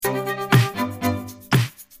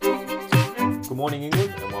morning,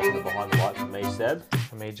 England, and welcome to Behind the Lights with me, Seb.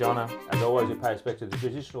 And me, Jonno. As always, we pay respect to the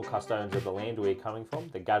traditional custodians of the land we're coming from,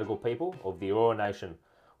 the Gadigal people of the Eora Nation.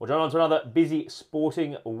 We'll join on to another busy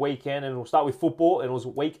sporting weekend, and we'll start with football. It was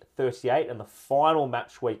week 38 and the final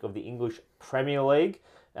match week of the English Premier League,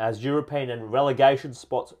 as European and relegation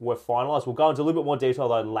spots were finalised. We'll go into a little bit more detail,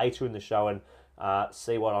 though, later in the show and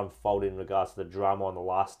see what unfolded in regards to the drama on the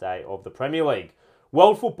last day of the Premier League.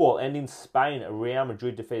 World football, and in Spain, Real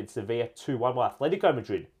Madrid defeated Sevilla 2-1, while Atletico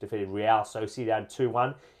Madrid defeated Real Sociedad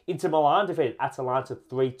 2-1. Inter Milan defeated Atalanta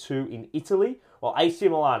 3-2 in Italy, while AC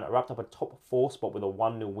Milan wrapped up a top four spot with a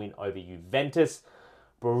 1-0 win over Juventus.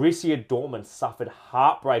 Borussia Dortmund suffered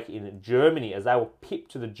heartbreak in Germany as they were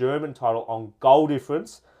pipped to the German title on goal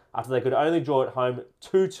difference after they could only draw at home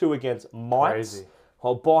 2-2 against Mainz. Crazy.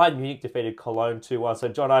 While Bayern Munich defeated Cologne 2-1. So,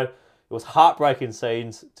 Jonno, it was heartbreaking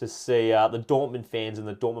scenes to see the Dortmund fans and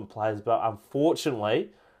the Dortmund players, but unfortunately,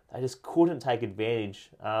 they just couldn't take advantage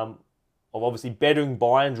of obviously bettering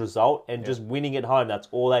Bayern's result and just winning at home. That's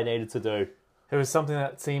all they needed to do. It was something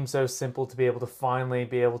that seemed so simple to be able to finally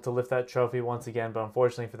be able to lift that trophy once again, but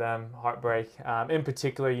unfortunately for them, heartbreak. In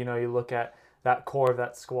particular, you look at that core of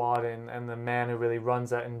that squad and the man who really runs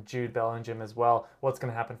that, and Jude Bellingham as well. What's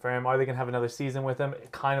going to happen for him? Are they going to have another season with him?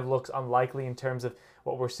 It kind of looks unlikely in terms of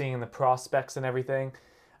what we're seeing in the prospects and everything.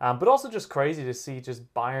 But also just crazy to see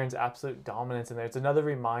just Bayern's absolute dominance in there. It's another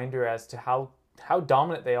reminder as to how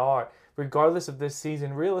dominant they are, regardless of this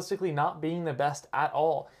season realistically not being the best at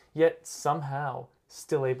all, yet somehow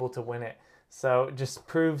still able to win it. So it just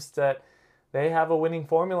proves that they have a winning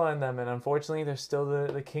formula in them, and unfortunately they're still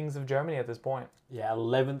the kings of Germany at this point. Yeah,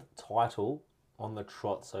 11th title on the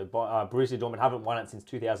trot. So Borussia Dortmund haven't won it since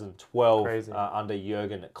 2012 under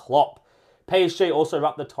Jurgen Klopp. PSG also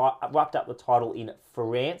wrapped up the title in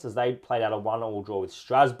France as they played out a 1-1 draw with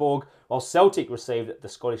Strasbourg, while Celtic received the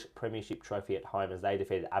Scottish Premiership trophy at home as they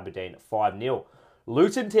defeated Aberdeen 5-0.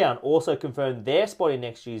 Luton Town also confirmed their spot in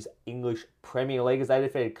next year's English Premier League as they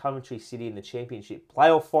defeated Coventry City in the Championship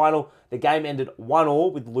playoff final. The game ended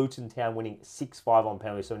 1-1 with Luton Town winning 6-5 on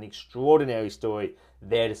penalties. So an extraordinary story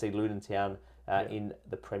there to see Luton Town in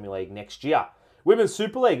the Premier League next year. Women's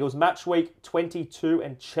Super League, it was match week 22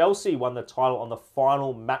 and Chelsea won the title on the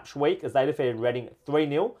final match week as they defeated Reading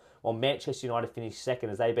 3-0, while Manchester United finished second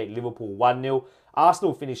as they beat Liverpool 1-0.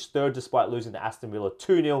 Arsenal finished third despite losing to Aston Villa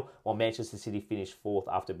 2-0, while Manchester City finished fourth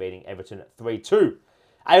after beating Everton 3-2.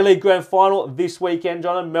 A-League Grand Final this weekend,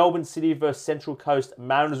 John. Melbourne City versus Central Coast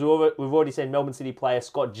Mariners. We've already seen Melbourne City player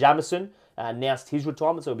Scott Jamieson announced his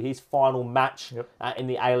retirement, so it'll be his final match in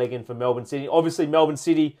the A-League and for Melbourne City. Obviously, Melbourne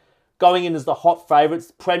City going in as the hot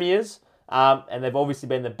favourites, premiers, and they've obviously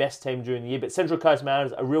been the best team during the year. But Central Coast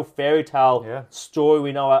Mariners, a real fairy tale story.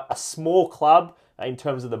 We know a small club in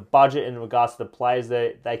terms of the budget in regards to the players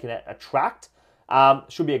that they can attract.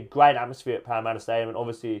 Should be a great atmosphere at Parramatta Stadium, and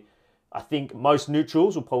obviously I think most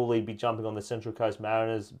neutrals will probably be jumping on the Central Coast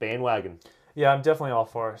Mariners bandwagon. Yeah, I'm definitely all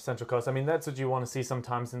for Central Coast. I mean, that's what you want to see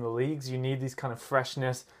sometimes in the leagues. You need these kind of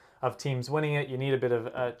freshness of teams winning it. You need a bit of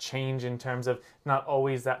a change in terms of not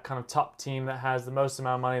always that kind of top team that has the most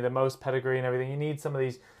amount of money, the most pedigree and everything. You need some of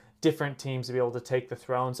these different teams to be able to take the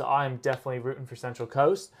throne. So I am definitely rooting for Central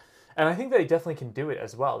Coast. And I think they definitely can do it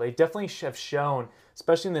as well. They definitely have shown,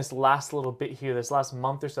 especially in this last little bit here, this last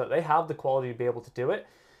month or so, they have the quality to be able to do it.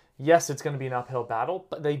 Yes, it's going to be an uphill battle,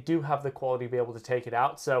 but they do have the quality to be able to take it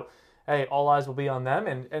out. So, hey, all eyes will be on them.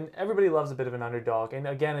 And everybody loves a bit of an underdog. And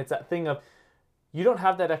again, it's that thing of, you don't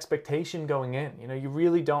have that expectation going in. You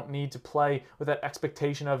really don't need to play with that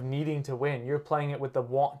expectation of needing to win. You're playing it with the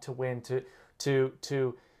want to win,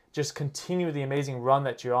 to just continue the amazing run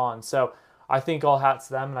that you're on. So I think all hats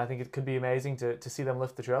to them, and I think it could be amazing to see them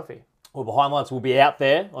lift the trophy. Well, Behind the Lights will be out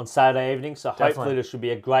there on Saturday evening, so hopefully there should be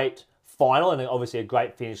a great final and then obviously a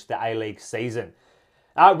great finish to the A-League season.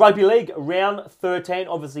 Rugby League, round 13,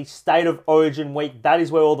 obviously State of Origin week. That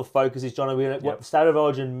is where all the focus is, John. We're going to State of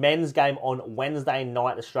Origin men's game on Wednesday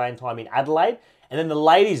night, Australian time in Adelaide. And then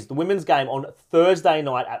the women's game on Thursday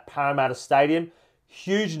night at Parramatta Stadium.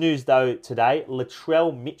 Huge news, though, today.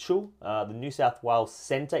 Latrell Mitchell, the New South Wales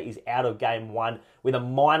centre, is out of game one with a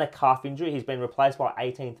minor calf injury. He's been replaced by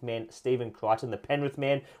 18th man Stephen Crichton, the Penrith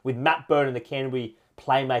man, with Matt Burton, the Canterbury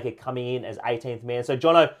playmaker, coming in as 18th man. So,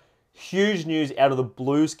 Jono, huge news out of the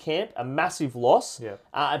Blues camp, a massive loss,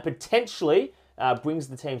 and potentially brings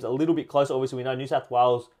the teams a little bit closer. Obviously, we know New South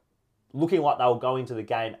Wales looking like they'll go into the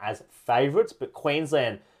game as favourites, but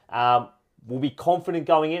Queensland will be confident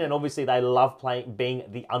going in, and obviously they love being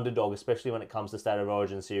the underdog, especially when it comes to State of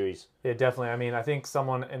Origin series. Yeah, definitely. I mean, I think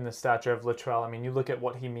someone in the stature of Latrell, I mean, you look at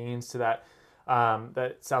what he means to that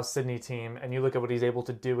South Sydney team, and you look at what he's able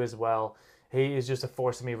to do as well. he is just a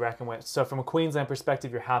force to be reckoned with. So from a Queensland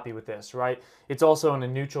perspective, you're happy with this, right? It's also on a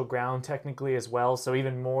neutral ground technically as well, so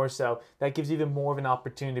even more so, that gives you even more of an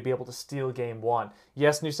opportunity to be able to steal game one.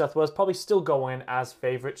 Yes, New South Wales probably still go in as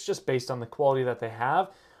favourites just based on the quality that they have,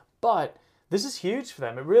 but this is huge for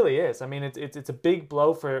them. It really is. I mean, it's a big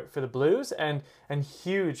blow for the Blues and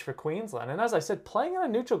huge for Queensland. And as I said, playing on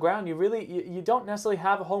a neutral ground, you don't necessarily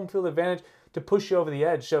have a home field advantage to push you over the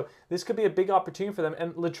edge. So this could be a big opportunity for them.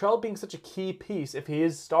 And Latrell being such a key piece, if he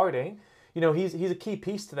is starting, he's a key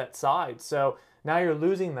piece to that side. So now you're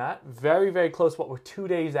losing that. Very, very close. We're 2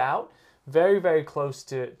 days out. Very, very close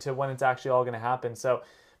to when it's actually all going to happen. So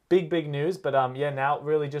big news. But now it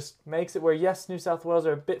really just makes it where, yes, New South Wales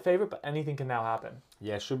are a bit favourite, but anything can now happen.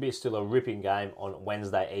 Yeah, should be still a ripping game on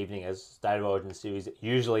Wednesday evening, as State of Origin series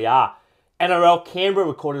usually are. NRL, Canberra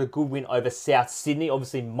recorded a good win over South Sydney,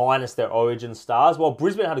 obviously minus their Origin stars, while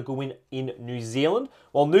Brisbane had a good win in New Zealand,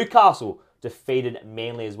 while Newcastle defeated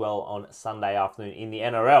Manly as well on Sunday afternoon in the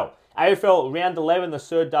NRL. AFL Round 11, the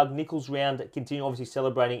Sir Doug Nicholls round, continue obviously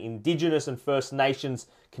celebrating Indigenous and First Nations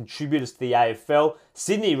contributors to the AFL.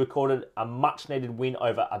 Sydney recorded a much-needed win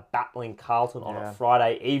over a battling Carlton on a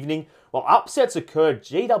Friday evening, while upsets occurred.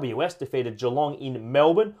 GWS defeated Geelong in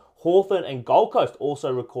Melbourne. Hawthorn and Gold Coast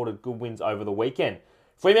also recorded good wins over the weekend.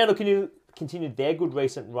 Fremantle continued their good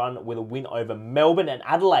recent run with a win over Melbourne, and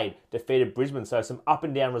Adelaide defeated Brisbane. So some up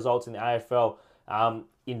and down results in the AFL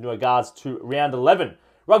in regards to Round 11.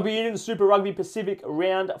 Rugby Union Super Rugby Pacific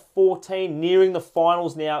Round 14, nearing the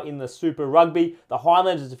finals now in the Super Rugby. The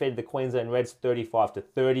Highlanders defeated the Queensland Reds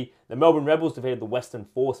 35-30. The Melbourne Rebels defeated the Western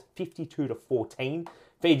Force 52-14.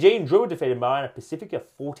 Fijian Druid defeated Moana Pacifica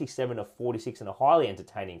 47-46 in a highly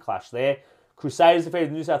entertaining clash there. Crusaders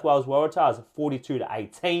defeated the New South Wales Waratahs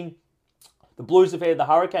 42-18. The Blues defeated the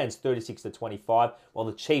Hurricanes 36-25, while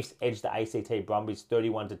the Chiefs edged the ACT Brumbies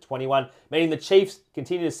 31-21, meaning the Chiefs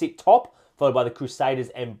continue to sit top, followed by the Crusaders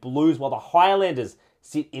and Blues, while the Highlanders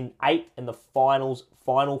sit in 8th in the finals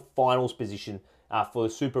position for the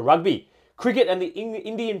Super Rugby. Cricket and the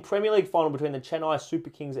Indian Premier League final between the Chennai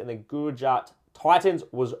Super Kings and the Gujarat Titans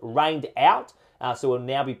was rained out, so will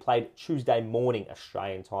now be played Tuesday morning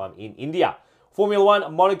Australian time in India. Formula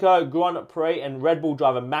 1, Monaco Grand Prix, and Red Bull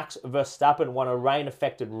driver Max Verstappen won a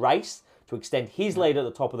rain-affected race to extend his lead at the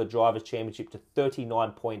top of the Drivers' Championship to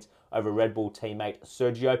 39 points over Red Bull teammate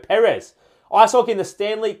Sergio Perez. Ice hockey in the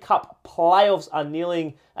Stanley Cup playoffs are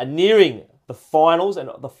nearing the finals, and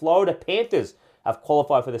the Florida Panthers have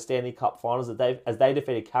qualified for the Stanley Cup finals as they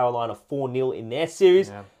defeated Carolina 4-0 in their series.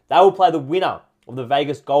 Yeah. They will play the winner of the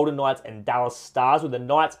Vegas Golden Knights and Dallas Stars, with the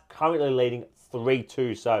Knights currently leading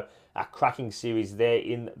 3-2. So a cracking series there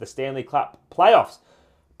in the Stanley Cup playoffs.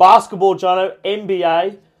 Basketball, Jonno,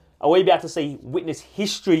 NBA. Are we about to witness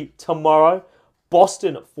history tomorrow?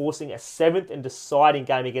 Boston forcing a 7th and deciding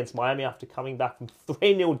game against Miami after coming back from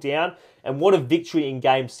 3-0 down. And what a victory in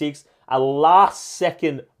Game 6. A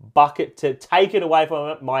last-second bucket to take it away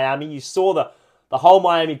from Miami. You saw the whole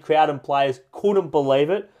Miami crowd and players couldn't believe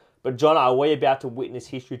it. But, John, are we about to witness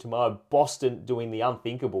history tomorrow? Boston doing the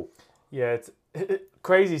unthinkable. Yeah, it's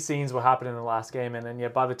crazy scenes will happen in the last game. And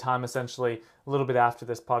then, by the time essentially a little bit after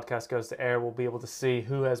this podcast goes to air, we'll be able to see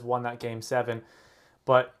who has won that Game 7.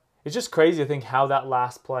 But it's just crazy, I think, how that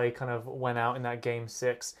last play kind of went out in that Game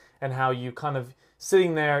 6 and how you kind of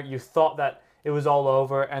sitting there, you thought that it was all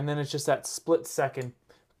over. And then it's just that split second,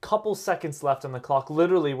 couple seconds left on the clock.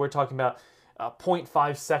 Literally, we're talking about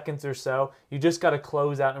 0.5 seconds or so. You just got to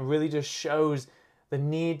close out, and really just shows the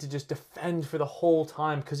need to just defend for the whole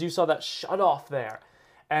time, because you saw that shut off there.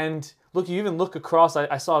 And look, you even look across,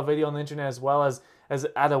 I saw a video on the internet as well as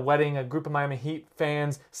at a wedding, a group of Miami Heat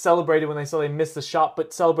fans celebrated when they saw they missed the shot,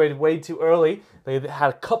 but celebrated way too early. They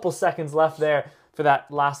had a couple seconds left there for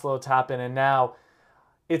that last little tap in, and now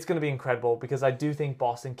it's going to be incredible, because I do think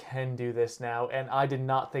Boston can do this now, and I did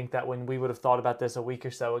not think that when we would have thought about this a week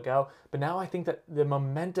or so ago, but now I think that the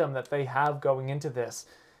momentum that they have going into this,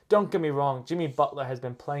 don't get me wrong, Jimmy Butler has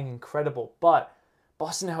been playing incredible, but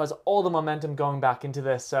Boston now has all the momentum going back into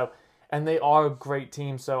this, and they are a great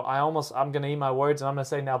team, so I'm going to eat my words, and I'm going to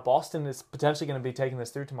say now Boston is potentially going to be taking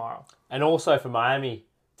this through tomorrow. And also for Miami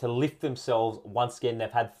to lift themselves once again, they've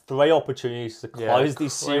had 3 opportunities to close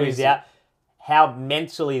this series out. How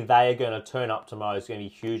mentally they are going to turn up tomorrow is going to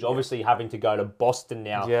be huge. Obviously, having to go to Boston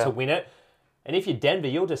now to win it. And if you're Denver,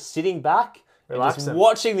 you're just sitting back and just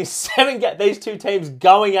watching these two teams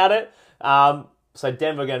going at it. So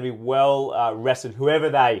Denver are going to be well rested,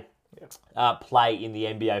 whoever they play in the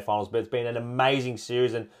NBA Finals. But it's been an amazing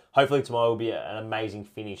series, and hopefully tomorrow will be an amazing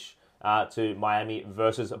finish to Miami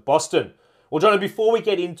versus Boston. Well, Jonno, before we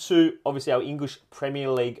get into, obviously, our English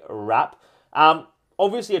Premier League wrap,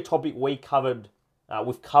 Obviously, a topic we've covered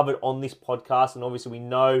on this podcast, and obviously we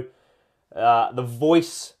know the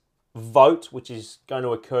Voice vote, which is going to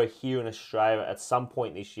occur here in Australia at some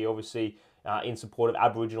point this year, obviously in support of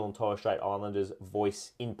Aboriginal and Torres Strait Islanders'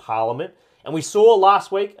 voice in Parliament. And we saw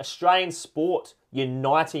last week Australian sport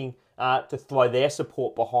uniting to throw their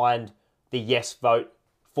support behind the yes vote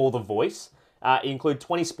for the Voice. It included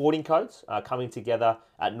 20 sporting codes coming together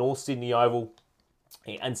at North Sydney Oval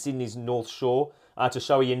and Sydney's North Shore to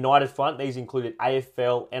show a united front. These included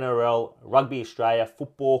AFL, NRL, Rugby Australia,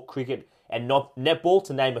 football, cricket, and netball,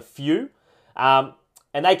 to name a few.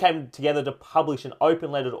 And they came together to publish an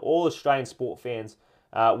open letter to all Australian sport fans,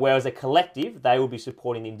 where as a collective, they will be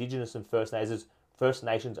supporting Indigenous and First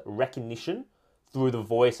Nations recognition through the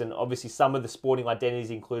Voice. And obviously some of the sporting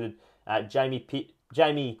identities included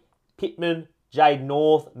Jamie Pittman, Jade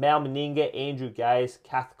North, Mal Meninga, Andrew Gaze,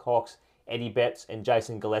 Kath Cox, Eddie Betts, and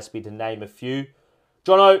Jason Gillespie, to name a few.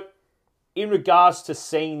 Jonno, in regards to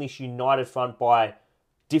seeing this united front by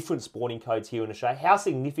different sporting codes here in Australia, how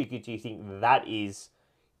significant do you think that is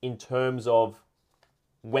in terms of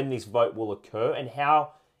when this vote will occur, and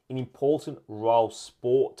how an important role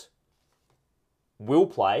sport will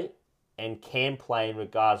play and can play in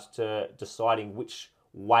regards to deciding which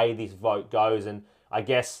way this vote goes, and I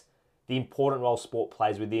guess the important role sport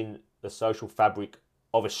plays within the social fabric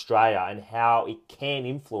of Australia and how it can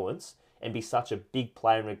influence and be such a big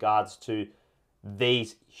player in regards to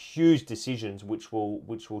these huge decisions which will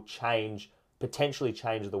potentially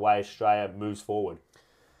change the way Australia moves forward.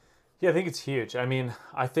 Yeah, I think it's huge. I mean,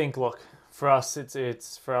 I think, look, for us,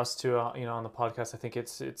 it's for us to on the podcast, I think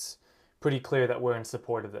it's pretty clear that we're in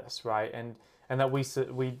support of this, right? And that we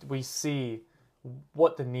see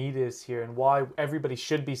what the need is here and why everybody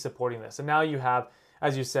should be supporting this. And now you have,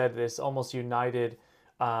 as you said, this almost united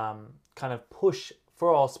kind of push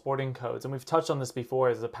for all sporting codes. And we've touched on this before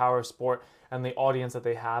as the power of sport and the audience that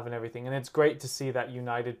they have and everything. And it's great to see that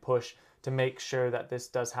united push to make sure that this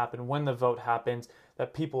does happen when the vote happens,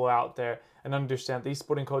 that people are out there and understand these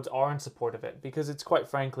sporting codes are in support of it, because it's quite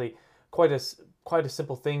frankly quite a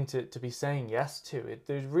simple thing to be saying yes to.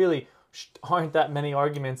 There's really aren't that many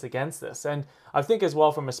arguments against this. And I think as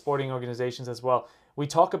well from a sporting organizations as well, we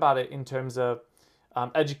talk about it in terms of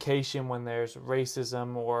education when there's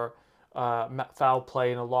racism or foul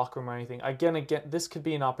play in a locker room or anything. Again, this could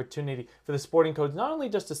be an opportunity for the sporting codes not only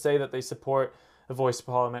just to say that they support the Voice of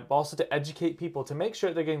Parliament, but also to educate people, to make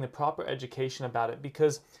sure they're getting the proper education about it.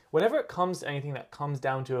 Because whenever it comes to anything that comes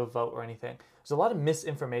down to a vote or anything, there's a lot of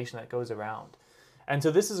misinformation that goes around. And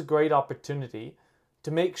so this is a great opportunity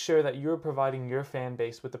to make sure that you're providing your fan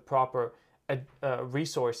base with the proper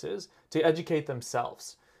resources to educate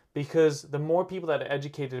themselves. Because the more people that are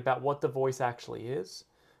educated about what the Voice actually is,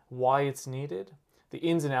 why it's needed, the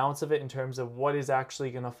ins and outs of it in terms of what is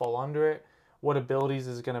actually going to fall under it, what abilities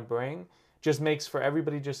is going to bring, just makes for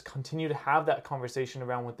everybody just continue to have that conversation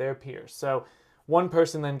around with their peers. So one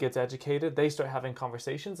person then gets educated, they start having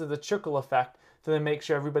conversations, there's a trickle effect to then make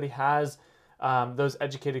sure everybody has those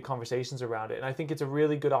educated conversations around it. And I think it's a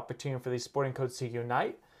really good opportunity for these sporting codes to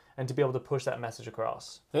unite and to be able to push that message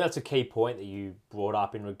across. I think that's a key point that you brought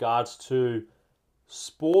up in regards to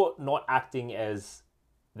sport not acting as,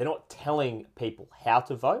 they're not telling people how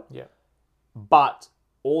to vote, but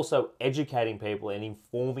also educating people and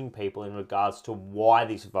informing people in regards to why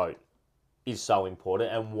this vote is so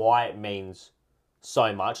important and why it means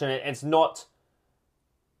so much. And it's not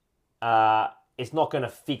going to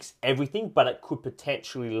fix everything, but it could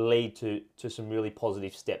potentially lead to some really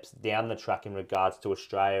positive steps down the track in regards to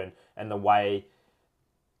Australia and the way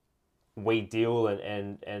we deal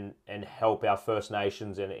and help our First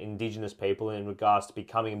Nations and Indigenous people in regards to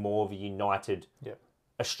becoming more of a united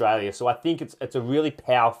Australia. So I think it's a really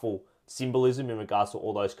powerful symbolism in regards to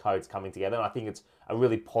all those codes coming together. And I think it's a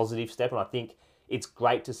really positive step. And I think it's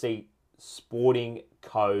great to see sporting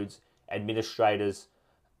codes, administrators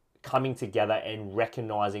coming together and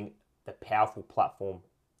recognising the powerful platform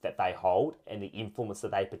that they hold and the influence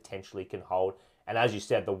that they potentially can hold. And as you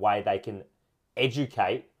said, the way they can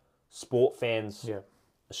educate sport fans,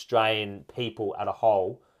 Australian people at a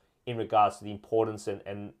whole, in regards to the importance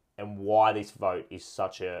and why this vote is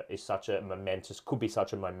such a momentous, could be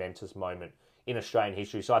such a momentous moment in Australian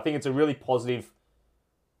history. So I think it's a really positive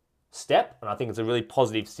step, and I think it's a really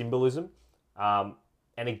positive symbolism. And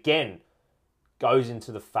again, goes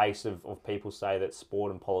into the face of people say that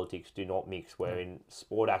sport and politics do not mix, wherein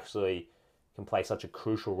sport actually can play such a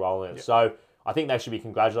crucial role in it. So I think they should be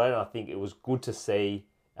congratulated. I think it was good to see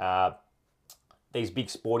these big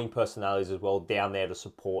sporting personalities as well down there to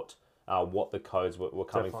support what the codes were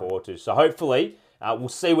coming forward to. So hopefully We'll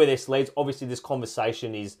see where this leads. Obviously, this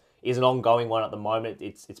conversation is an ongoing one at the moment.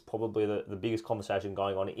 It's probably the biggest conversation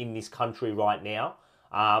going on in this country right now.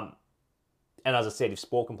 And as I said, if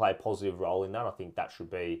sport can play a positive role in that, I think that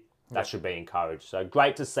should be encouraged. So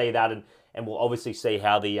great to see that, and we'll obviously see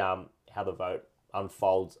how the vote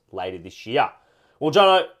unfolds later this year. Well,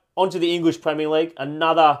 Jonno, on to the English Premier League.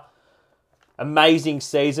 Another amazing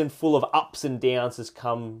season full of ups and downs has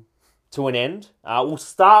come to an end. We'll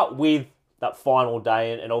start with that final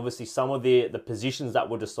day and obviously some of the positions that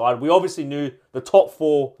were decided. We obviously knew the top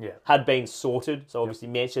four had been sorted. So obviously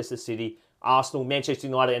Manchester City, Arsenal, Manchester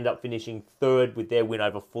United ended up finishing third with their win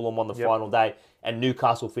over Fulham on the final day, and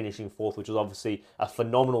Newcastle finishing fourth, which was obviously a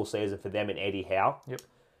phenomenal season for them and Eddie Howe.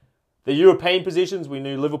 The European positions, we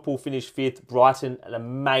knew Liverpool finished fifth, Brighton, an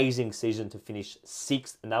amazing season to finish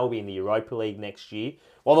sixth, and they will be in the Europa League next year.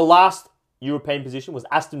 While the last European position was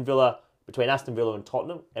between Aston Villa and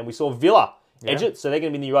Tottenham, and we saw Villa edge it, so they're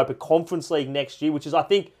going to be in the Europa Conference League next year, which is, I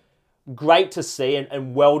think, great to see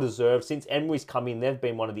and well-deserved. Since Emery's come in, they've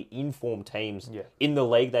been one of the informed teams in the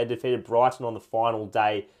league. They defeated Brighton on the final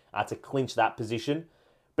day to clinch that position.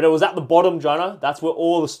 But it was at the bottom, Jonno. That's where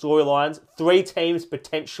all the storylines, 3 teams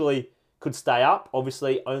potentially could stay up.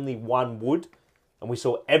 Obviously, only one would. And we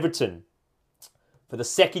saw Everton, for the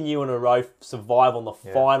second year in a row, survive on the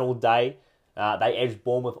final day. They edged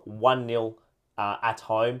Bournemouth 1-0 at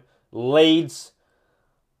home. Leeds,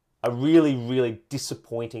 a really, really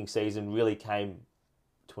disappointing season, really came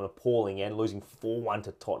to an appalling end, losing 4-1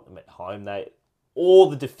 to Tottenham at home. All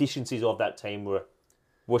the deficiencies of that team were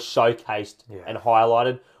showcased and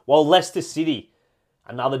highlighted. While Leicester City,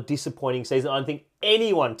 another disappointing season. I don't think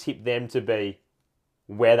anyone tipped them to be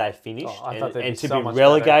where they finished and to be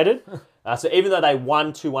relegated. So even though they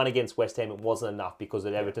won 2-1 against West Ham, it wasn't enough because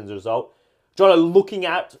of Everton's result. Jonno, looking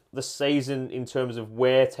at the season in terms of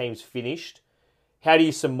where teams finished, how do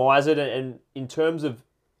you surmise it? And in terms of,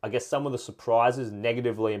 I guess, some of the surprises,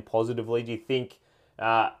 negatively and positively, do you think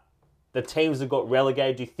the teams that got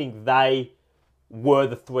relegated, do you think they were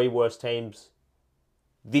the 3 worst teams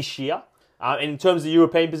this year? And in terms of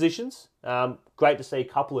European positions, great to see a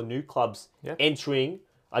couple of new clubs entering,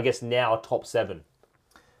 I guess, now a top 7.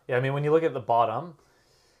 Yeah, I mean, when you look at the bottom,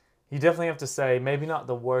 you definitely have to say maybe not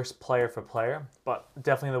the worst player for player, but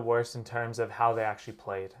definitely the worst in terms of how they actually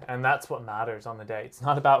played. And that's what matters on the day. It's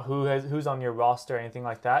not about who's on your roster or anything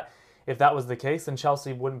like that. If that was the case, then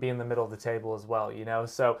Chelsea wouldn't be in the middle of the table as well, you know?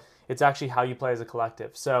 So it's actually how you play as a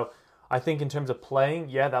collective. So I think in terms of playing,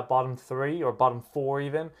 that bottom 3 or bottom 4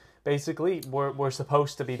 even, basically, we're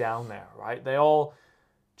supposed to be down there, right? They all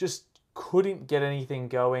just couldn't get anything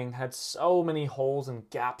going, had so many holes and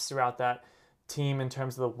gaps throughout that team in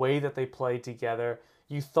terms of the way that they played together.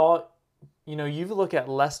 You thought, you look at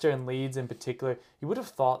Leicester and Leeds in particular, you would have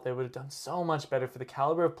thought they would have done so much better for the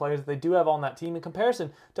caliber of players that they do have on that team in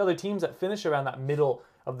comparison to other teams that finish around that middle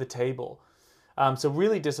of the table. So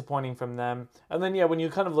really disappointing from them. And then, when you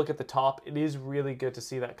kind of look at the top, it is really good to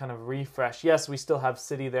see that kind of refresh. Yes, we still have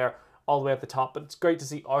City there all the way at the top, but it's great to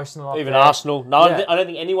see Arsenal up Even there. Arsenal. No, I don't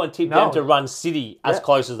think anyone tipped them to run City as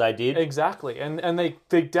close as they did. Exactly. And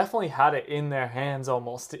they definitely had it in their hands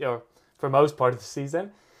almost, or for most part of the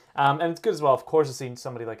season. And it's good as well, of course, to see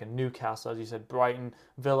somebody like a Newcastle, as you said, Brighton,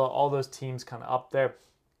 Villa, all those teams kind of up there.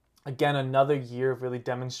 Again, another year of really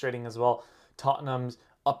demonstrating as well Tottenham's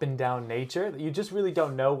up and down nature. You just really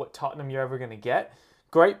don't know what Tottenham you're ever going to get.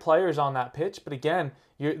 Great players on that pitch, but again,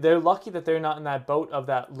 they're lucky that they're not in that boat of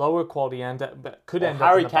that lower quality end that could end up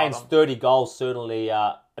Harry in the Kane's bottom. 30 goals certainly.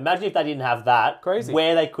 Imagine if they didn't have that. Crazy.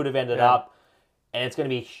 Where they could have ended up. And it's going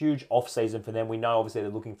to be a huge off-season for them. We know, obviously,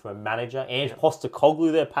 they're looking for a manager. Ange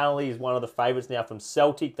Postecoglou, there, apparently, is one of the favourites now from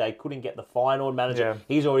Celtic. They couldn't get the Feyenoord manager.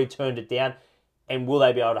 He's already turned it down. And will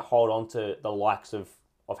they be able to hold on to the likes of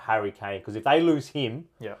Harry Kane? Because if they lose him,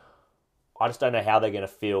 I just don't know how they're going to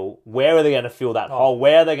feel. Where are they going to fill that hole?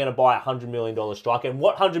 Where are they going to buy a $100 million striker? And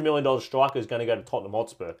what $100 million striker is going to go to Tottenham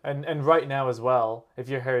Hotspur? And right now as well, if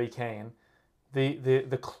you're Harry Kane,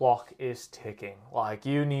 the clock is ticking. Like,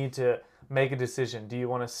 you need to make a decision. Do you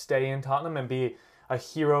want to stay in Tottenham and be a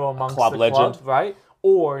hero amongst the club, right?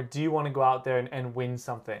 Or do you want to go out there and win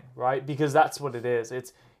something, right? Because that's what it is.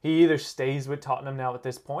 He either stays with Tottenham now at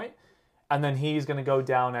this point, and then he's going to go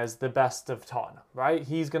down as the best of Tottenham, right?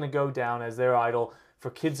 He's going to go down as their idol for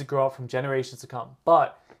kids to grow up from generations to come.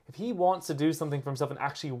 But if he wants to do something for himself and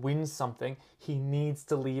actually win something, he needs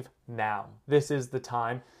to leave now. This is the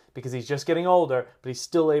time, because he's just getting older, but he's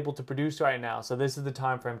still able to produce right now. So this is the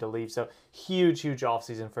time for him to leave. So huge, huge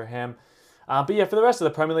offseason for him. But yeah, for the rest of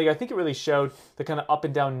the Premier League, I think it really showed the kind of up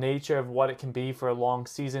and down nature of what it can be for a long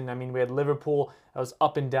season. I mean, we had Liverpool that was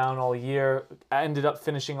up and down all year, ended up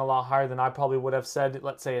finishing a lot higher than I probably would have said,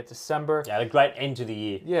 let's say, at December. Yeah, a great end to the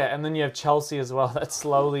year. Yeah, and then you have Chelsea as well that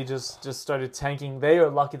slowly just started tanking. They are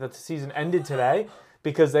lucky that the season ended today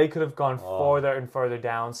because they could have gone further and further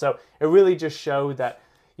down. So it really just showed that,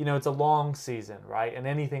 it's a long season, right? And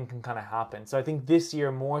anything can kind of happen. So I think this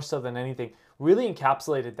year, more so than anything, really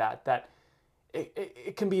encapsulated that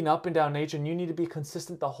it can be an up and down nature, and you need to be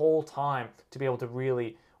consistent the whole time to be able to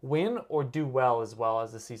really win or do well as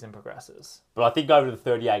the season progresses. But I think over the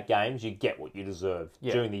 38 games, you get what you deserve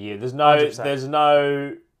during the year. There's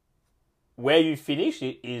no where you finish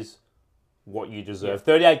is what you deserve.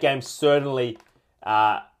 38 games certainly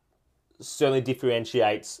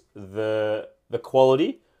differentiates the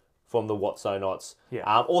quality from the what-so-nots.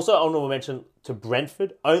 Yeah. Also, honourable mention to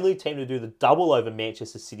Brentford, only team to do the double over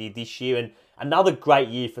Manchester City this year, and another great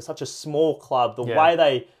year for such a small club. The way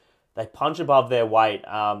they punch above their weight,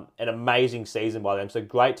 an amazing season by them. So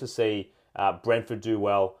great to see Brentford do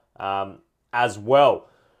well as well.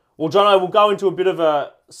 Well, Jonno, we'll go into a bit of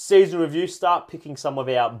a season review, start picking some of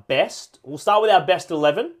our best. We'll start with our best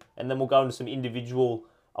 11, and then we'll go into some individual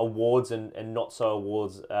awards and not-so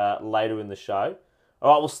awards later in the show.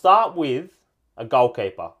 All right, we'll start with a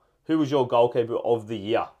goalkeeper. Who was your goalkeeper of the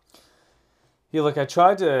year? Yeah, look, I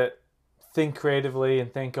tried to think creatively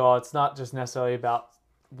and think, it's not just necessarily about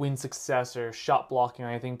win success or shot blocking or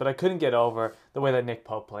anything, but I couldn't get over the way that Nick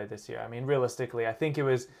Pope played this year. I mean, realistically, I think it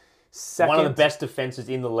was second. One of the best defenses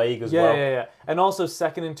in the league as well. Yeah. And also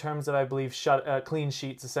second in terms of, I believe, clean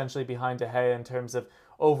sheets essentially behind De Gea in terms of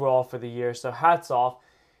overall for the year. So hats off.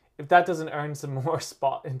 If that doesn't earn some more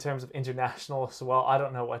spot in terms of international as well, I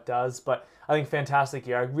don't know what does. But I think fantastic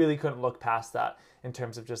year. I really couldn't look past that in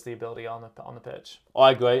terms of just the ability on the pitch.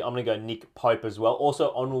 I agree. I'm going to go Nick Pope as well.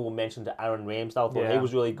 Also, honourable mention to Aaron Ramsdale. I thought he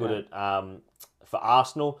was really good at for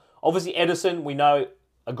Arsenal. Obviously, Ederson, we know,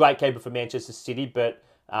 a great keeper for Manchester City. But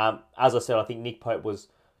as I said, I think Nick Pope was...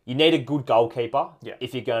 You need a good goalkeeper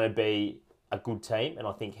if you're going to be a good team. And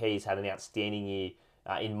I think he's had an outstanding year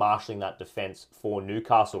in marshalling that defence for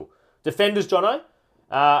Newcastle. Defenders, Jonno,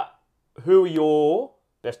 who are your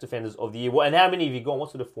best defenders of the year? And how many have you gone?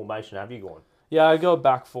 What sort of formation have you gone? Yeah, I go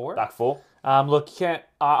back four. Back four? Look,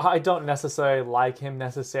 I don't necessarily like him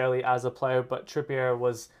necessarily as a player, but Trippier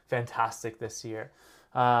was fantastic this year.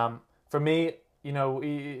 For me,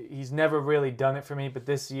 he's never really done it for me, but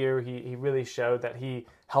this year he really showed that he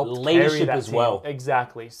helped carry that team. Well.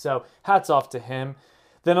 Exactly. So hats off to him.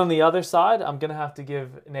 Then on the other side, I'm going to have to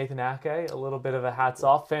give Nathan Ake a little bit of a hats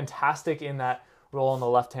off. Fantastic in that role on the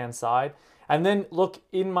left-hand side. And then, look,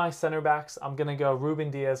 in my center backs, I'm going to go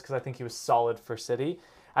Ruben Diaz because I think he was solid for City.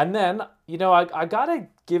 And then, I got to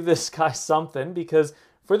give this guy something because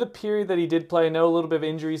for the period that he did play, I know a little bit of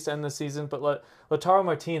injuries to end the season, but Lautaro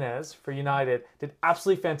Martinez for United did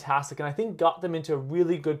absolutely fantastic and I think got them into a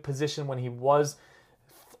really good position when he was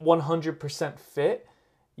 100% fit.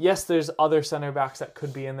 Yes, there's other center backs that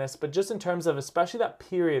could be in this, but just in terms of especially that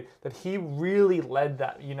period that he really led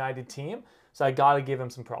that United team, so I got to give him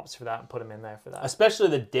some props for that and put him in there for that. Especially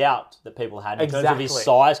the doubt that people had in terms of his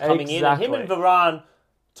size coming in. And him and Varane,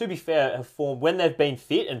 to be fair, have formed, when they've been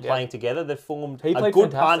fit and playing together, they've formed a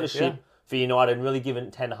good partnership for United and really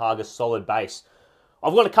given Ten Hag a solid base.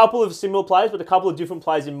 I've got a couple of similar players, but a couple of different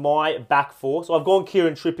players in my back four. So I've gone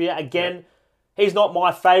Kieran Trippier. Again, he's not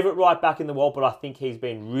my favourite right back in the world, but I think he's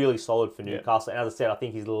been really solid for Newcastle. And as I said, I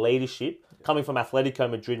think his leadership, coming from Atletico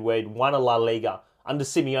Madrid, where he'd won a La Liga under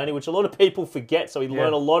Simeone, which a lot of people forget. So he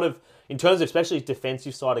learned a lot of, in terms of especially his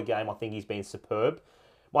defensive side of game, I think he's been superb.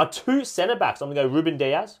 My two centre-backs, I'm going to go Ruben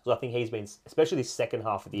Diaz, because I think he's been, especially this second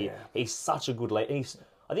half of the year, he's such a good leader.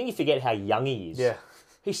 I think you forget how young he is. Yeah.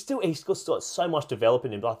 He's got so much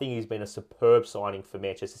development in him, but I think he's been a superb signing for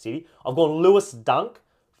Manchester City. I've gone Lewis Dunk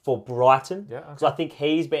for Brighton. Yeah, okay. Because I think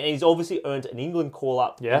he's obviously earned an England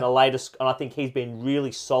call-up in the latest, and I think he's been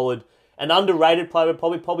really solid. An underrated player,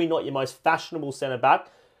 probably not your most fashionable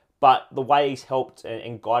centre-back, but the way he's helped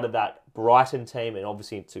and guided that Brighton team, and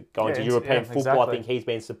obviously to go into European football, I think he's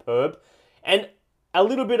been superb. And a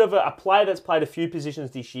little bit of a player that's played a few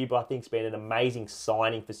positions this year, but I think has been an amazing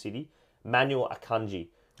signing for City, Manuel Akanji.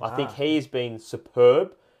 I think he has been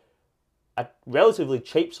superb. A relatively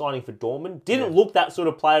cheap signing for Dortmund. Didn't look that sort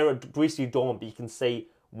of player at Borussia Dortmund, but you can see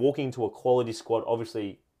walking into a quality squad,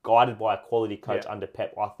 obviously guided by a quality coach under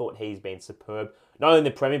Pep. I thought he's been superb. Not only in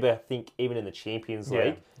the Premier, but I think even in the Champions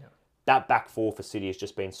League. Yeah. That back four for City has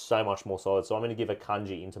just been so much more solid. So I'm going to give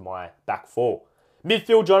Akanji into my back four.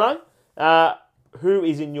 Midfield, Jonno. who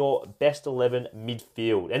is in your best 11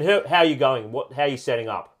 midfield? And how are you going? How are you setting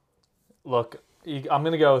up? Look, I'm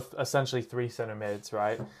going to go with essentially 3 center mids,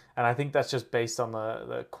 right? And I think that's just based on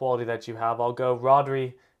the quality that you have. I'll go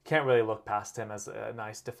Rodri. Can't really look past him as a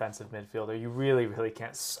nice defensive midfielder. You really, really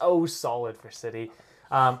can't. So solid for City.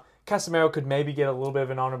 Casemiro could maybe get a little bit of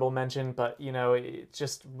an honorable mention, but,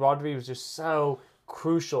 Rodri was just so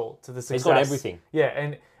crucial to the success. He's got everything.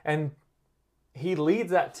 Yeah, and he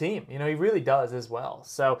leads that team. He really does as well.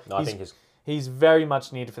 So I think he's very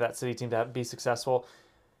much needed for that City team to be successful.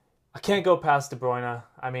 I can't go past De Bruyne.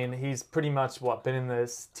 I mean, he's pretty much, been in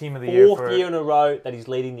this team of the year fourth year in a row that he's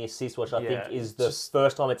leading the assist, which I think is the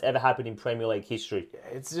first time it's ever happened in Premier League history.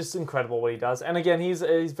 It's just incredible what he does. And again, he's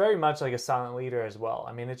very much like a silent leader as well.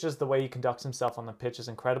 I mean, it's just the way he conducts himself on the pitch is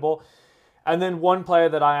incredible. And then one player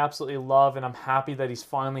that I absolutely love, and I'm happy that he's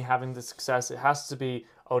finally having the success, it has to be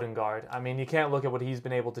Odegaard. I mean, you can't look at what he's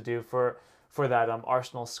been able to do for that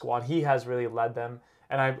Arsenal squad. He has really led them.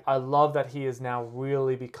 And I love that he is now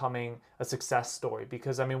really becoming a success story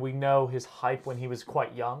because, I mean, we know his hype when he was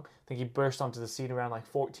quite young. I think he burst onto the scene around like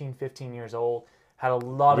 14, 15 years old. Had a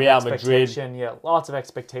lot of expectation. Yeah, lots of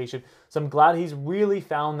expectation. So I'm glad he's really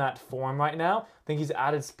found that form right now. I think he's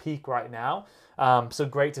at his peak right now. So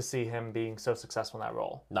great to see him being so successful in that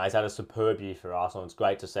role. No, he's had a superb year for Arsenal. It's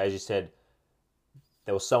great to see. As you said,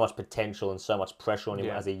 there was so much potential and so much pressure on him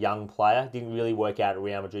as a young player. Didn't really work out at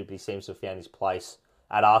Real Madrid, but he seems to have found his place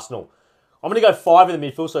at Arsenal. I'm going to go 5 in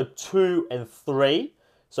the midfield, so 2 and 3.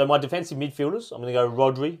 So my defensive midfielders, I'm going to go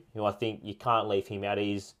Rodri, who I think you can't leave him out.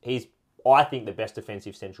 He's I think, the best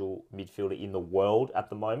defensive central midfielder in the world at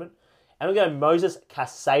the moment. And I'm going to go Moses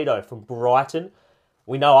Caicedo from Brighton.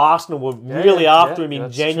 We know Arsenal were really after him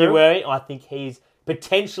in January. True. I think he's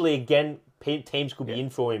potentially, again, teams could be in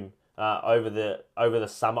for him over the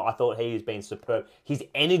summer. I thought he's been superb. His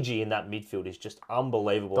energy in that midfield is just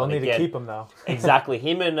unbelievable. Don't need to keep him though. Exactly.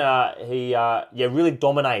 Him and he really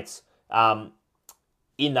dominates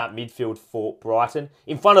in that midfield for Brighton.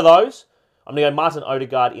 In front of those, I'm going to go Martin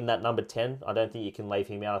Odegaard in that number 10. I don't think you can leave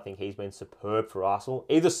him out. I think he's been superb for Arsenal.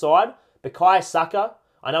 Either side, Bukayo Saka.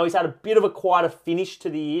 I know he's had a bit of a quieter finish to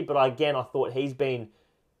the year, but again, I thought he's been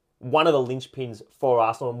one of the linchpins for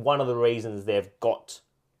Arsenal and one of the reasons they're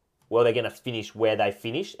going to finish where they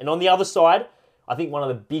finished. And on the other side, I think one of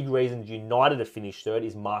the big reasons United have finished third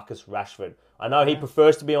is Marcus Rashford. I know he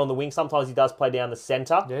prefers to be on the wing. Sometimes he does play down the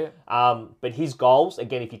centre. Yeah. But his goals,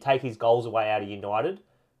 again, if you take his goals away out of United,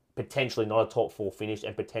 potentially not a top 4 finish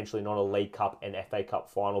and potentially not a League Cup and FA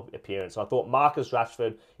Cup final appearance. So I thought Marcus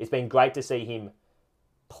Rashford, it's been great to see him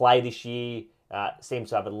play this year. Seems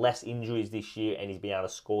to have less injuries this year and he's been able to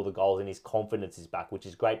score the goals and his confidence is back, which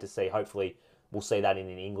is great to see. Hopefully we'll see that in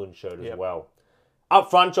an England shirt as well. Up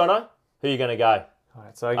front, Jonno, who are you going to go? All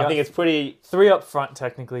right, so I think it's pretty... 3 up front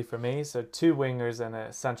technically for me, so 2 wingers and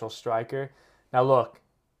a central striker. Now look,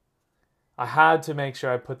 I had to make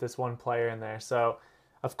sure I put this one player in there. So,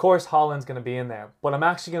 of course, Haaland's going to be in there, but I'm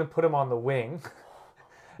actually going to put him on the wing.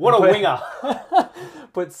 What a winger!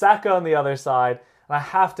 Put Saka on the other side. And I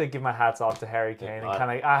have to give my hats off to Harry Kane and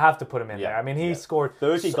I have to put him in there. I mean, he scored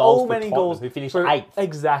 30 so goals many for goals. Who finished 8th.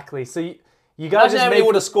 Exactly. So you got to just how many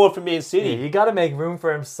would have scored for Man City. You got to make room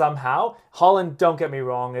for him somehow. Haaland, don't get me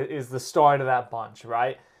wrong, is the start of that bunch,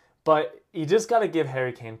 right? But you just got to give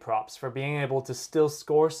Harry Kane props for being able to still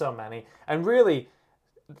score so many. And really,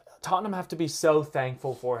 Tottenham have to be so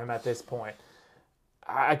thankful for him at this point.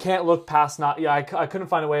 I can't look past I couldn't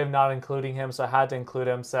find a way of not including him, so I had to include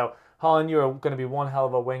him. So Haaland, you're going to be one hell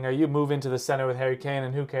of a winger. You move into the center with Harry Kane,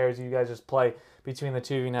 and who cares? You guys just play between the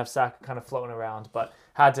two. You can have Saka kind of floating around, but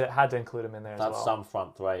had to include him in there as well. That's some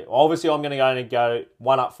front 3. Obviously, I'm going to go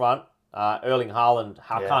one up front. Erling Haaland,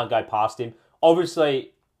 I can't go past him.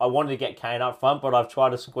 Obviously, I wanted to get Kane up front, but I've tried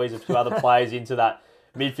to squeeze a few other players into that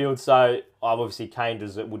midfield. So obviously, Kane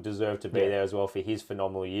would deserve to be there as well for his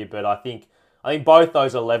phenomenal year. But I think both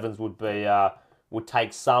those 11s would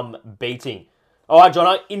take some beating. All right,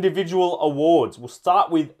 Jonno, individual awards. We'll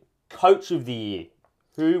start with Coach of the Year.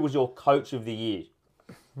 Who was your Coach of the Year?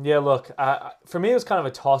 Yeah, look, for me it was kind of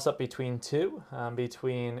a toss-up between 2,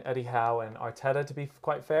 between Eddie Howe and Arteta, to be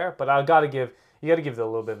quite fair. But you got to give a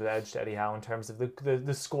little bit of an edge to Eddie Howe in terms of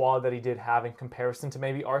the squad that he did have in comparison to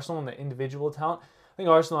maybe Arsenal and the individual talent. I think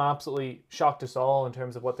Arsenal absolutely shocked us all in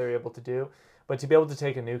terms of what they were able to do. But to be able to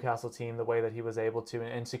take a Newcastle team the way that he was able to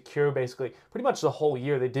and secure basically pretty much the whole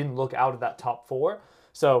year, they didn't look out of that top 4.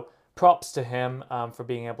 So props to him for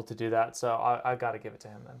being able to do that. So I got to give it to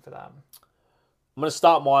him then for that. I'm going to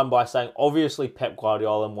start mine by saying, obviously, Pep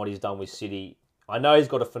Guardiola and what he's done with City, I know he's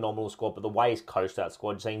got a phenomenal squad, but the way he's coached that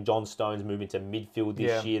squad, seeing John Stones move into midfield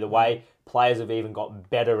this year, the way players have even got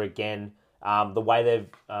better again, the way they've,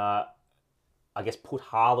 I guess, put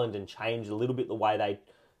Haaland and changed a little bit the way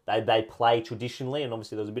they play traditionally. And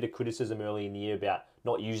obviously there was a bit of criticism early in the year about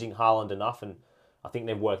not using Haaland enough, and I think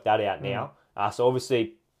they've worked that out now. So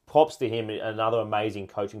obviously, props to him, another amazing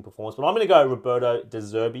coaching performance. But I'm going to go Roberto De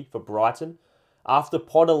Zerbi for Brighton. After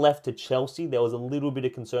Potter left to Chelsea, there was a little bit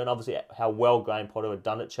of concern, obviously, how well Graham Potter had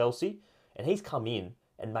done at Chelsea. And he's come in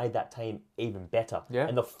and made that team even better. Yeah.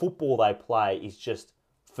 And the football they play is just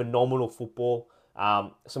phenomenal football.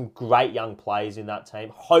 Some great young players in that team.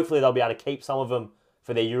 Hopefully they'll be able to keep some of them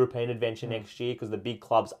for their European adventure next year, because the big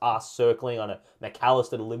clubs are circling. I know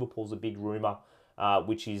McAllister to Liverpool's a big rumour,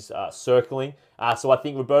 which is circling. So I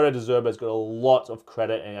think Roberto De Zerbi's got a lot of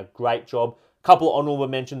credit and a great job. A couple of honourable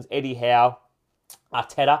mentions, Eddie Howe,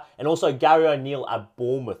 Arteta, and also Gary O'Neill at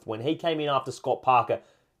Bournemouth. When he came in after Scott Parker,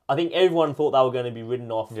 I think everyone thought they were going to be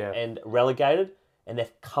ridden off and relegated, and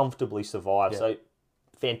they've comfortably survived. So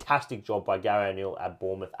fantastic job by Gary O'Neill at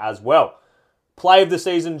Bournemouth as well. Play of the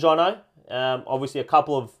season, Jonno. Obviously a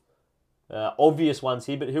couple of obvious ones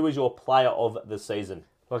here, but who is your player of the season?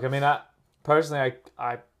 Look, I mean, personally,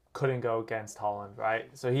 I couldn't go against Haaland, right?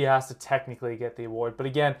 So he has to technically get the award. But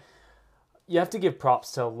again, you have to give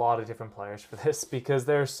props to a lot of different players for this, because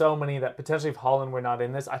there are so many that potentially, if Haaland were not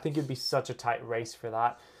in this, I think it'd be such a tight race for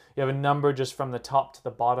that. You have a number just from the top to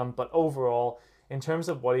the bottom, but overall, in terms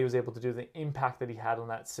of what he was able to do, the impact that he had on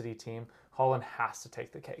that City team, Haaland has to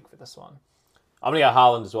take the cake for this one. I'm going to go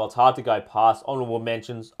Haaland as well. It's hard to go past. Honourable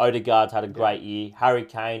mentions, Odegaard's had a great year. Harry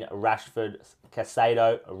Kane, Rashford,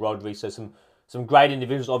 Casado, Rodri. So some great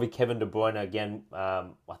individuals. Obviously, Kevin De Bruyne, again,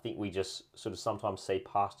 I think we just sort of sometimes see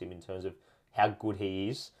past him in terms of how good he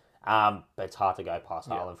is. But it's hard to go past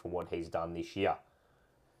Haaland for what he's done this year.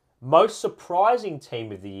 Most surprising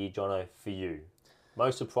team of the year, Jonno, for you?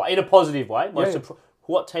 Most surprising, in a positive way.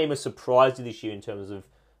 What team has surprised you this year in terms of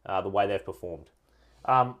the way they've performed?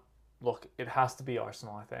 Look, it has to be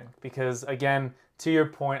Arsenal, I think. Because, again, to your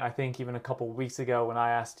point, I think even a couple of weeks ago when I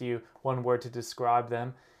asked you one word to describe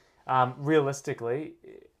them, realistically,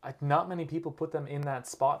 not many people put them in that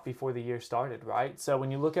spot before the year started, right? So when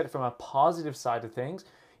you look at it from a positive side of things,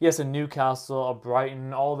 yes, a Newcastle, a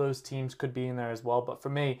Brighton, all those teams could be in there as well. But for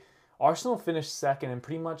me, Arsenal finished second, and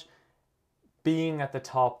pretty much being at the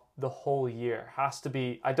top the whole year has to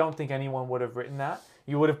be, I don't think anyone would have written that.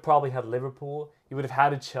 You would have probably had Liverpool. You would have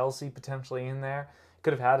had a Chelsea potentially in there. You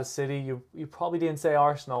could have had a City. You probably didn't say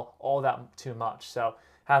Arsenal all that too much. So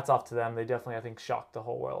hats off to them. They definitely, I think, shocked the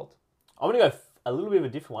whole world. I'm going to go a little bit of a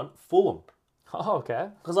different one. Fulham. Oh, okay.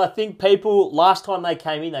 Because I think people, last time they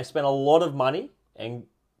came in, they spent a lot of money and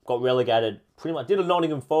got relegated pretty much. Did a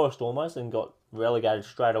Nottingham Forest almost and got relegated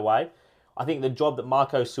straight away. I think the job that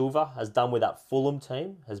Marco Silva has done with that Fulham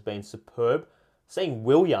team has been superb. Seeing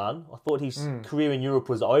Willian, I thought his career in Europe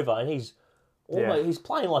was over, and he's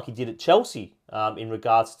playing like he did at Chelsea in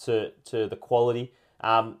regards to the quality.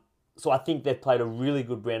 So I think they've played a really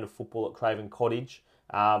good brand of football at Craven Cottage.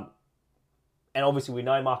 And obviously we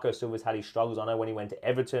know Marco Silva's had his struggles. I know when he went to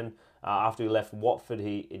Everton, after he left Watford,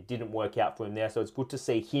 it didn't work out for him there. So it's good to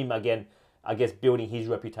see him again, I guess, building his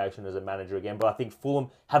reputation as a manager again. But I think Fulham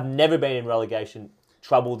have never been in relegation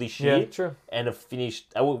trouble this year. Yeah, true. And have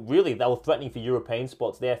finished, they were threatening for European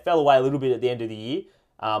spots there. Fell away a little bit at the end of the year.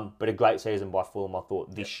 But a great season by Fulham, I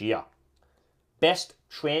thought, this year. Best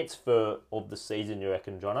transfer of the season, you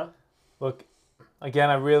reckon, Jonno? Look, again,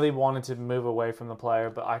 I really wanted to move away from the player,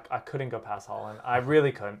 but I couldn't go past Haaland. I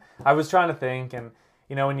really couldn't. I was trying to think, and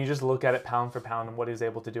you know, when you just look at it pound for pound and what he's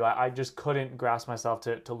able to do, I just couldn't grasp myself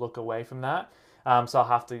to look away from that. So I'll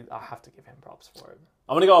have to give him props for it.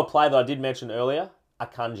 I'm going to go a player that I did mention earlier,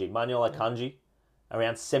 Akanji, Manuel Akanji,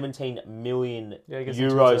 around 17 million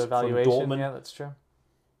euros from Dortmund. Yeah, that's true.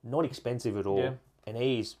 Not expensive at all. Yeah. And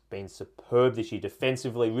he's been superb this year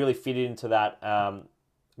defensively, really fitted into that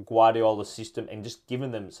Guardiola system and just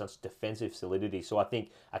given them such defensive solidity. So I think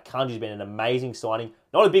Akanji's been an amazing signing.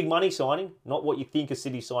 Not a big money signing, not what you think a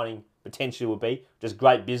City signing potentially would be, just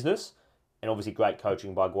great business and obviously great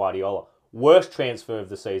coaching by Guardiola. Worst transfer of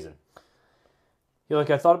the season? Yeah, look,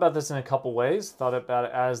 I thought about this in a couple ways. Thought about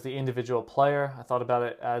it as the individual player. I thought about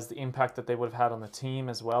it as the impact that they would have had on the team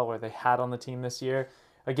as well, or they had on the team this year.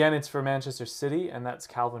 Again, it's for Manchester City, and that's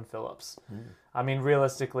Calvin Phillips. I mean,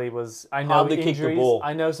 realistically, I know injuries.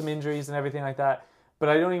 I know some injuries and everything like that, but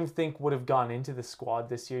I don't even think would have gone into the squad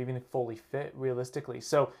this year, even if fully fit, realistically.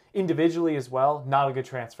 So individually as well, not a good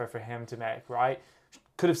transfer for him to make, right?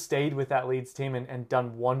 Could have stayed with that Leeds team and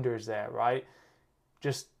done wonders there, right?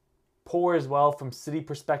 Just poor as well from City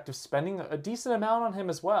perspective, spending a decent amount on him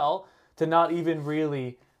as well to not even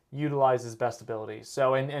really utilize his best abilities.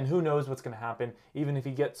 So, and who knows what's going to happen, even if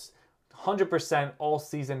he gets 100% all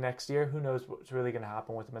season next year, who knows what's really going to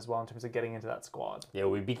happen with him as well in terms of getting into that squad. Yeah,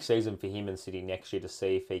 it'll be a big season for him and City next year to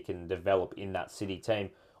see if he can develop in that City team.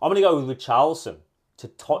 I'm going to go with Richarlison to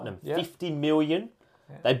Tottenham. Yeah. 50 million.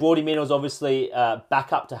 Yeah. They brought him in. It was obviously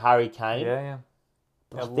back up to Harry Kane. Yeah.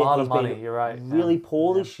 A lot of money, you're right. Really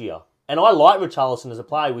poor this year. And I like Richarlison as a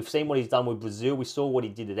player. We've seen what he's done with Brazil. We saw what he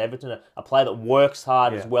did at Everton. A player that works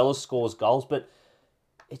hard as well as scores goals. But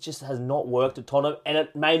it just has not worked at Tottenham. And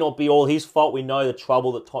it may not be all his fault. We know the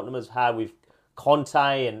trouble that Tottenham has had with Conte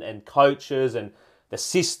and coaches and the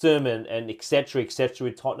system and et cetera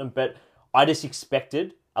with Tottenham. But I just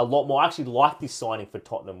expected a lot more. I actually liked this signing for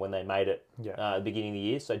Tottenham when they made it at the beginning of the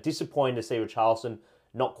year. So disappointing to see Richarlison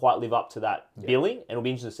not quite live up to that billing. And it'll be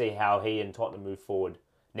interesting to see how he and Tottenham move forward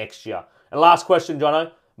next year. And last question,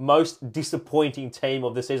 Jonno. Most disappointing team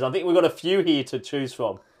of the season. I think we've got a few here to choose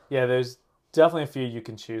from. Yeah, there's definitely a few you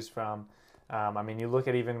can choose from. I mean, you look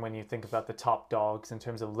at even when you think about the top dogs in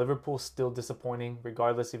terms of Liverpool, still disappointing,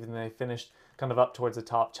 regardless, even though they finished kind of up towards the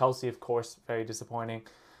top. Chelsea, of course, very disappointing.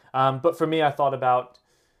 But for me, I thought about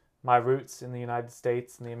my roots in the United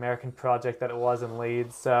States and the American project that it was in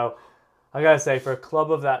Leeds. So I got to say, for a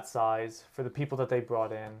club of that size, for the people that they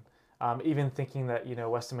brought in, even thinking that,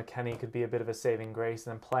 Weston McKennie could be a bit of a saving grace,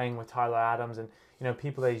 and then playing with Tyler Adams and,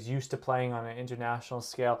 people that he's used to playing on an international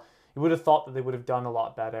scale, you would have thought that they would have done a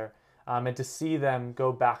lot better. And to see them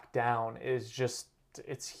go back down is just,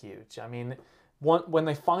 it's huge. I mean, when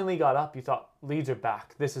they finally got up, you thought, Leeds are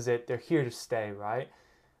back. This is it. They're here to stay, right?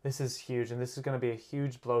 This is huge, and this is going to be a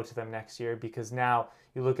huge blow to them next year, because now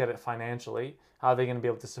you look at it financially, how are they going to be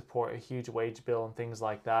able to support a huge wage bill and things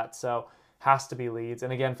like that? So has to be Leeds.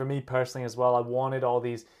 And again, for me personally as well, I wanted all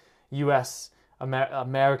these U.S.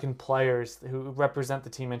 American players who represent the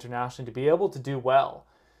team internationally to be able to do well.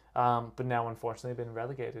 But now, unfortunately, they've been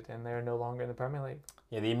relegated, and they're no longer in the Premier League.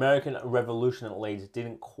 Yeah, the American Revolution at Leeds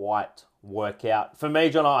didn't quite work out. For me,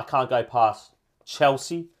 John, I can't go past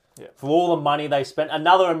Chelsea. Yeah. For all the money they spent.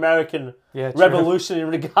 Another American revolution in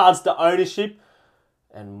regards to ownership.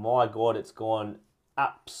 And my God, it's gone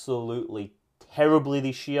absolutely terribly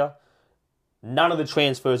this year. None of the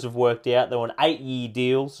transfers have worked out. They're on 8-year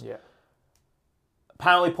deals. Yeah.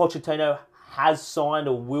 Apparently, Pochettino has signed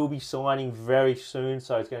or will be signing very soon.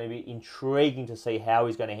 So it's going to be intriguing to see how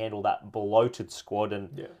he's going to handle that bloated squad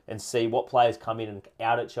and see what players come in and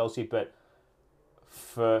out at Chelsea. But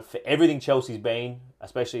for everything Chelsea's been,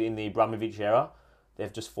 especially in the Abramovich era,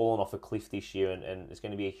 they've just fallen off a cliff this year, and it's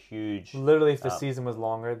going to be a huge... Literally, if the season was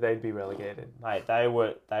longer, they'd be relegated. Mate, they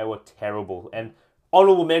were terrible. And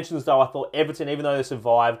honourable mentions, though, I thought Everton, even though they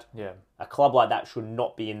survived, a club like that should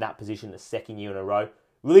not be in that position the second year in a row.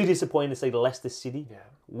 Really disappointing to see Leicester City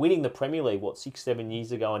winning the Premier League, 6-7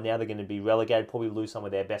 years ago, and now they're going to be relegated, probably lose some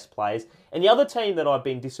of their best players. And the other team that I've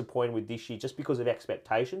been disappointed with this year, just because of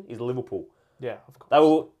expectation, is Liverpool. Yeah, of course. They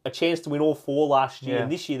were a chance to win all 4 last year,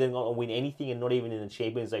 and this year they're not going to win anything, and not even in the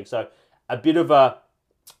Champions League. So a bit of a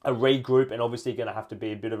regroup, and obviously going to have to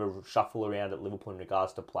be a bit of a shuffle around at Liverpool in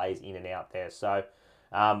regards to players in and out there. So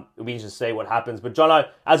it'll be interesting to see what happens. But Jonno,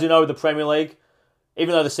 as you know, with the Premier League,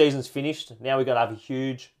 even though the season's finished, now we're going to have a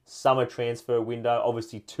huge summer transfer window.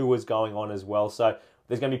 Obviously, tours going on as well. So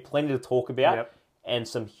there's going to be plenty to talk about, and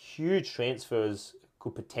some huge transfers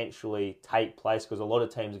could potentially take place, because a lot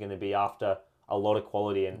of teams are going to be after a lot of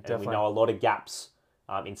quality, and we know a lot of gaps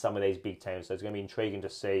in some of these big teams. So it's going to be intriguing to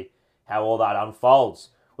see how all that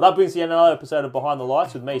unfolds. Well, that brings the end of another episode of Behind the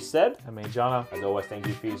Lights with me, Seb. And me, Jonno. As always, thank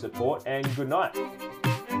you for your support, and good night.